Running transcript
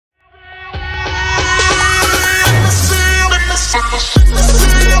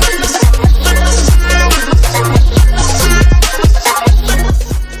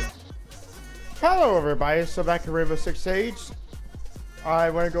Hello everybody, so back in Rainbow Six Siege. I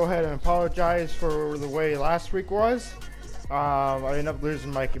want to go ahead and apologize for the way last week was. I ended up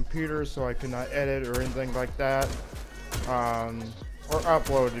losing my computer, so I could not edit or anything like that. Or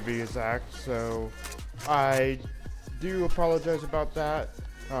upload to be exact, so I do apologize about that.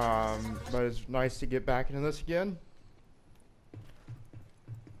 But it's nice to get back into this again.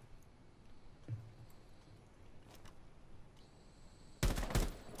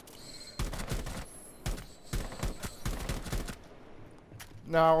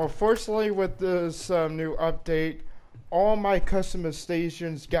 Now, unfortunately, with this new update, all my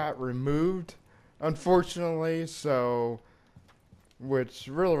customizations got removed, unfortunately, so, which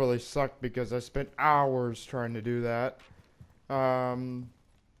really sucked because I spent hours trying to do that.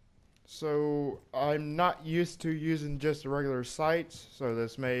 So, I'm not used to using just regular sites, so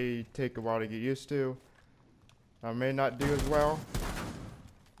this may take a while to get used to. I may not do as well.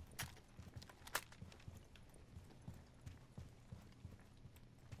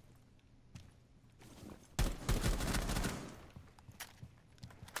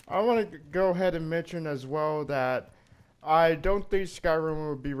 I want to go ahead and mention as well that I don't think Skyrim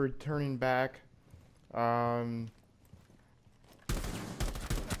will be returning back. So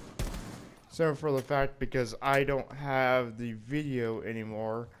for the fact because I don't have the video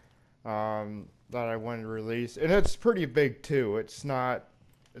anymore that I wanted to release, and it's pretty big too. It's not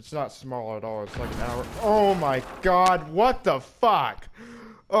small at all. It's like an hour. Oh my God! What the fuck?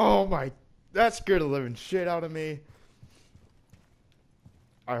 Oh my! That scared the living shit out of me.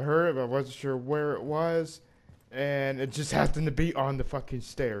 I heard it, but I wasn't sure where it was, and it just happened to be on the fucking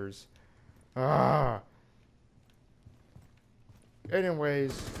stairs. Ah.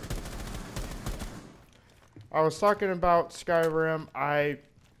 Anyways, I was talking about Skyrim. I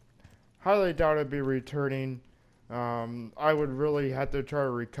highly doubt it'd be returning. I would really have to try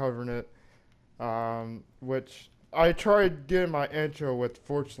recovering it, which I tried doing my intro with.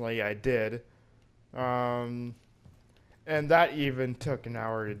 Fortunately, I did. And that even took an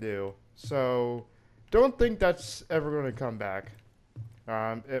hour to do. So, don't think that's ever going to come back.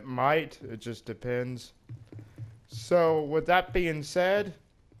 It might. It just depends. So, with that being said,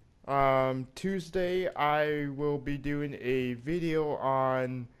 Tuesday I will be doing a video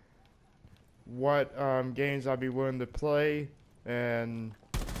on what games I'll be willing to play and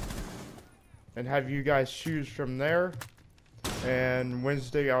have you guys choose from there. And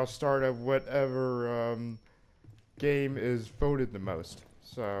Wednesday I'll start at whatever game is voted the most.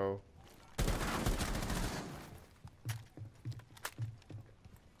 So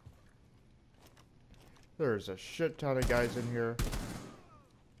there's a shit ton of guys in here.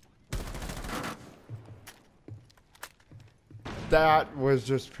 That was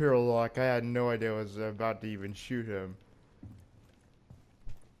just pure luck. I had no idea I was about to even shoot him.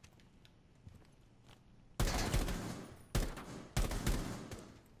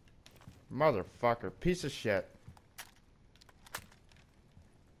 Motherfucker, piece of shit.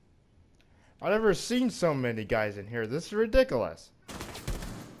 I've never seen so many guys in here. This is ridiculous.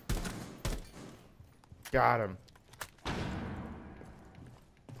 Got him.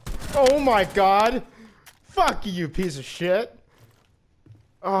 Oh my God. Fuck you, piece of shit.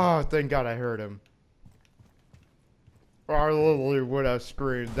 Oh, thank God I heard him. Or I literally would have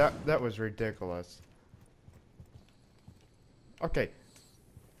screamed. That was ridiculous. Okay.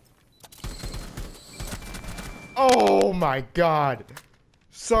 Oh my God.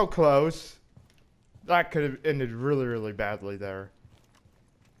 So close. That could have ended really badly there.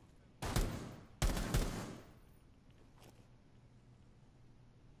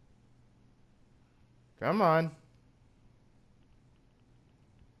 Come on.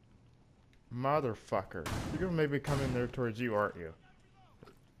 Motherfucker. You're gonna maybe come in there towards you, aren't you?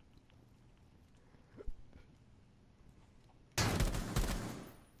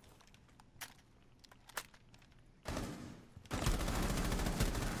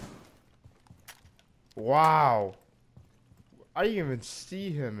 Wow. I didn't even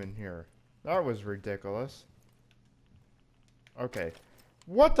see him in here. That was ridiculous. Okay.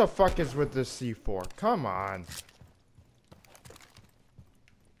 What the fuck is with this C4? Come on.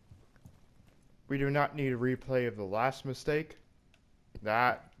 We do not need a replay of the last mistake.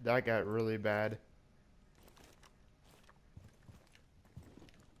 That got really bad.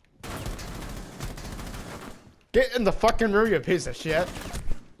 Get in the fucking room, you piece of shit.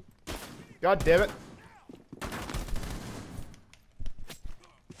 God damn it.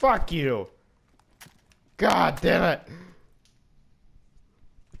 Fuck you. God damn it.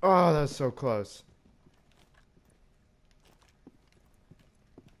 Oh, that's so close.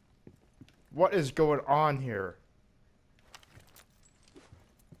 What is going on here?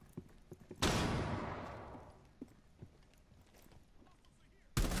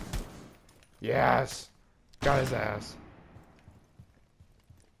 Yes! Got his ass.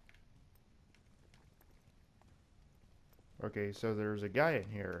 Okay, so there's a guy in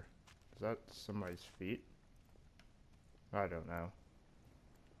here. Is that somebody's feet? I don't know.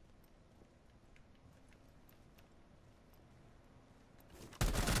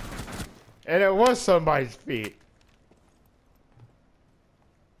 And it was somebody's feet.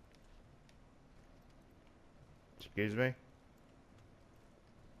 Excuse me?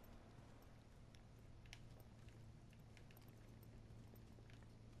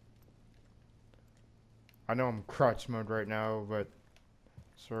 I know I'm crotch mode right now, but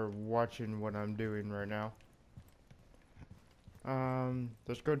sort of watching what I'm doing right now.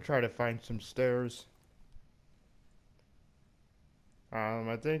 Let's go try to find some stairs.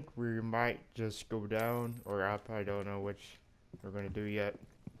 I think we might just go down or up. I don't know which we're gonna do yet.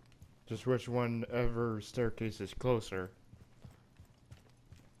 Just which one ever staircase is closer.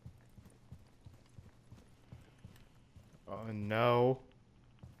 Oh no.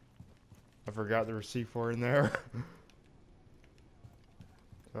 I forgot there was C4 in there.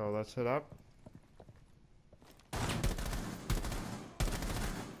 So let's head up.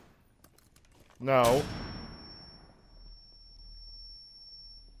 No.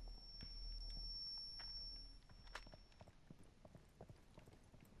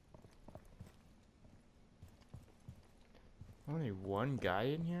 Only one guy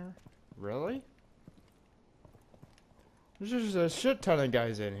in here? Really? There's just a shit ton of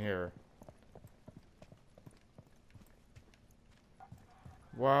guys in here.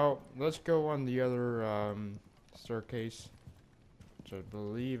 Well, let's go on the other staircase, which I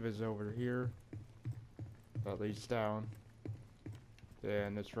believe is over here. That leads down.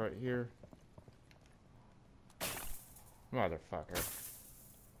 And it's right here. Motherfucker.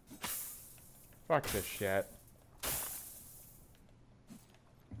 Fuck this shit.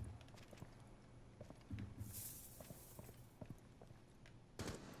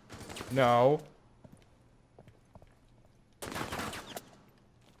 No.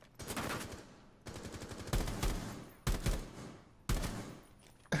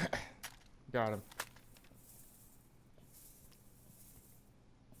 Got him.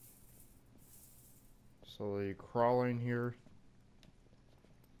 Slowly crawling here.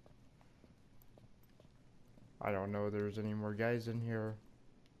 I don't know if there's any more guys in here.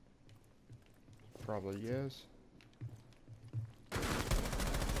 Probably is.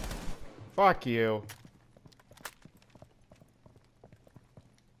 Fuck you.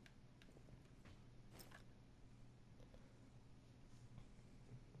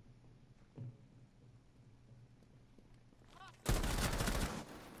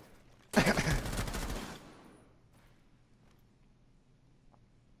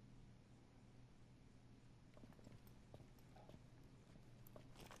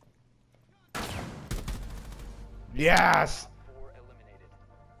 Yes!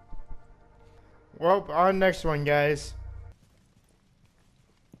 Well, on next one, guys.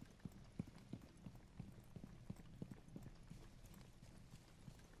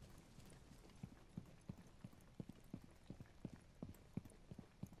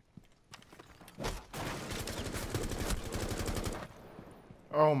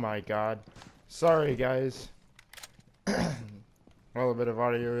 Oh my god. Sorry, guys. A little bit of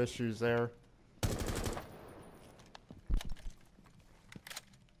audio issues there.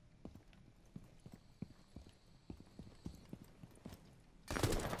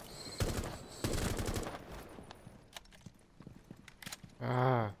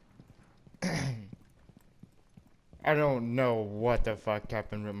 I don't know what the fuck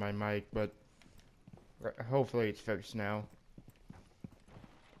happened with my mic, but hopefully it's fixed now.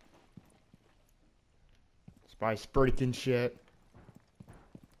 It's my freaking shit.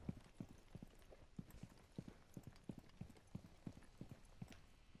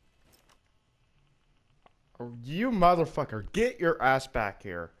 Oh, you motherfucker, get your ass back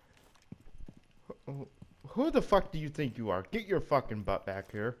here. Who the fuck do you think you are? Get your fucking butt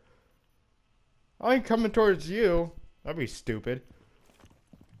back here. I ain't coming towards you. That'd be stupid.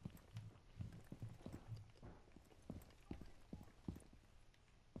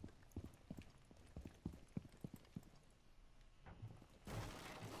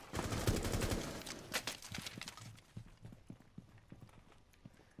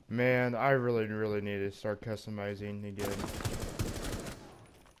 Man, I really need to start customizing again.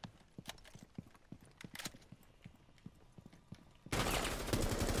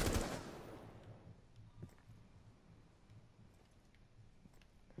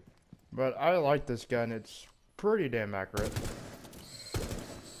 But I like this gun, it's pretty damn accurate.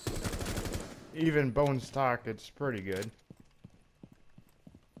 Even bone stock, it's pretty good.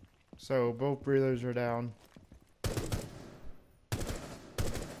 So both breathers are down.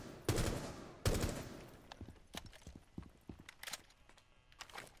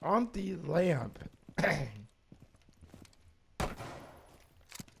 On the lamp.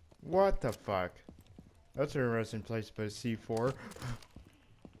 What the fuck? That's an interesting place to put a C4.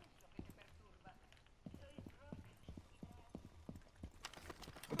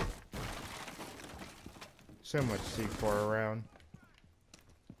 So much C4 around.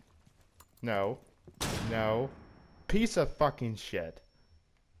 No. No. Piece of fucking shit.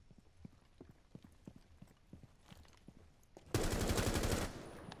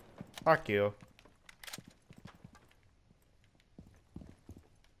 Fuck you.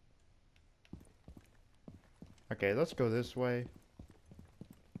 Okay, let's go this way.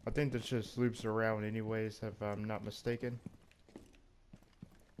 I think this just loops around anyways, if I'm not mistaken.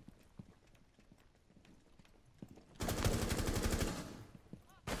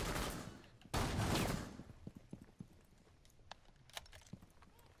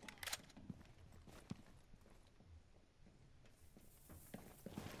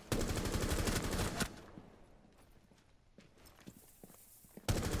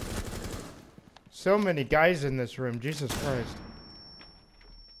 So many guys in this room, Jesus Christ.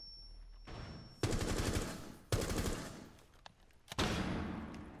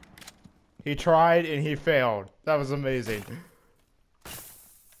 He tried and he failed. That was amazing.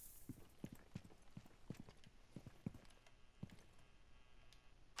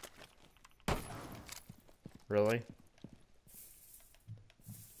 Really?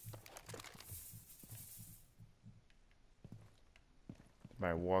 Am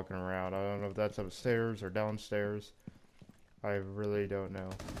I walking around? I don't know if that's upstairs or downstairs. I really don't know.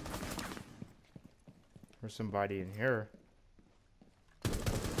 There's somebody in here.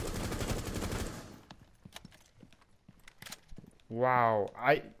 Wow,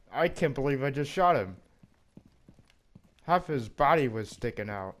 I can't believe I just shot him. Half his body was sticking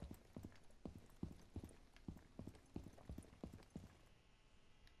out.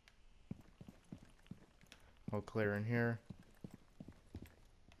 All clear in here.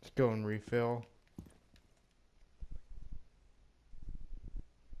 Let's go and refill.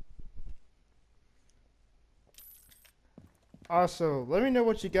 Also, let me know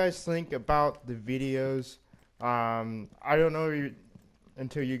what you guys think about the videos. I don't know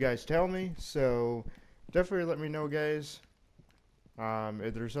until you guys tell me, so definitely let me know, guys.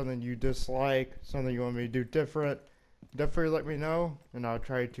 If there's something you dislike, something you want me to do different, definitely let me know, and I'll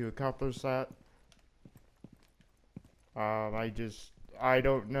try to accomplish that. I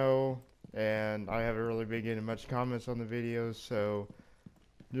don't know, and I haven't really been getting much comments on the videos, so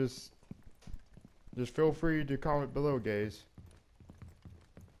just feel free to comment below, guys.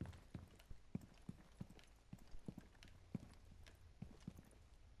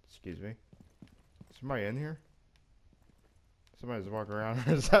 Excuse me. Is somebody in here? Somebody's walking around.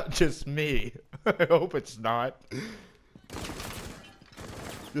 Is that just me? I hope it's not.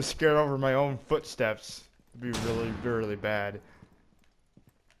 Just scared over my own footsteps. It'd be really, really bad.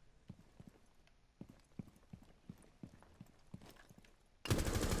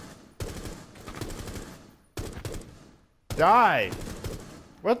 Die!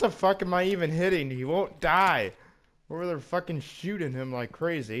 What the fuck am I even hitting? He won't die. Or they're fucking shooting him like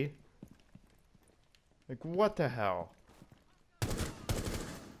crazy. Like, what the hell?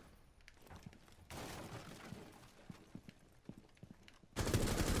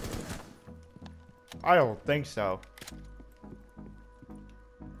 I don't think so.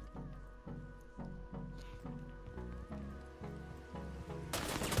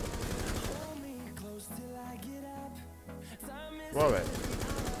 Love it.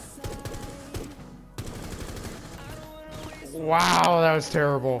 Wow, that was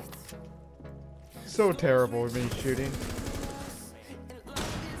terrible. So terrible with me shooting.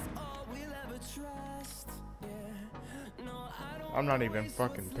 I'm not even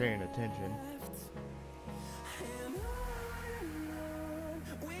fucking paying attention.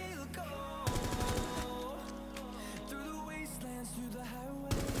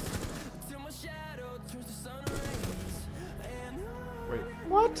 Wait,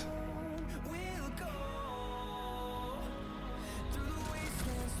 what?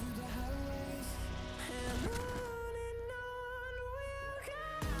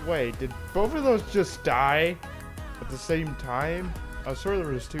 Wait, did both of those just die at the same time? I swear there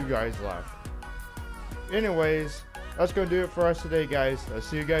was 2 guys left. Anyways, that's gonna do it for us today, guys. I'll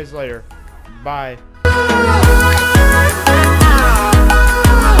see you guys later. Bye.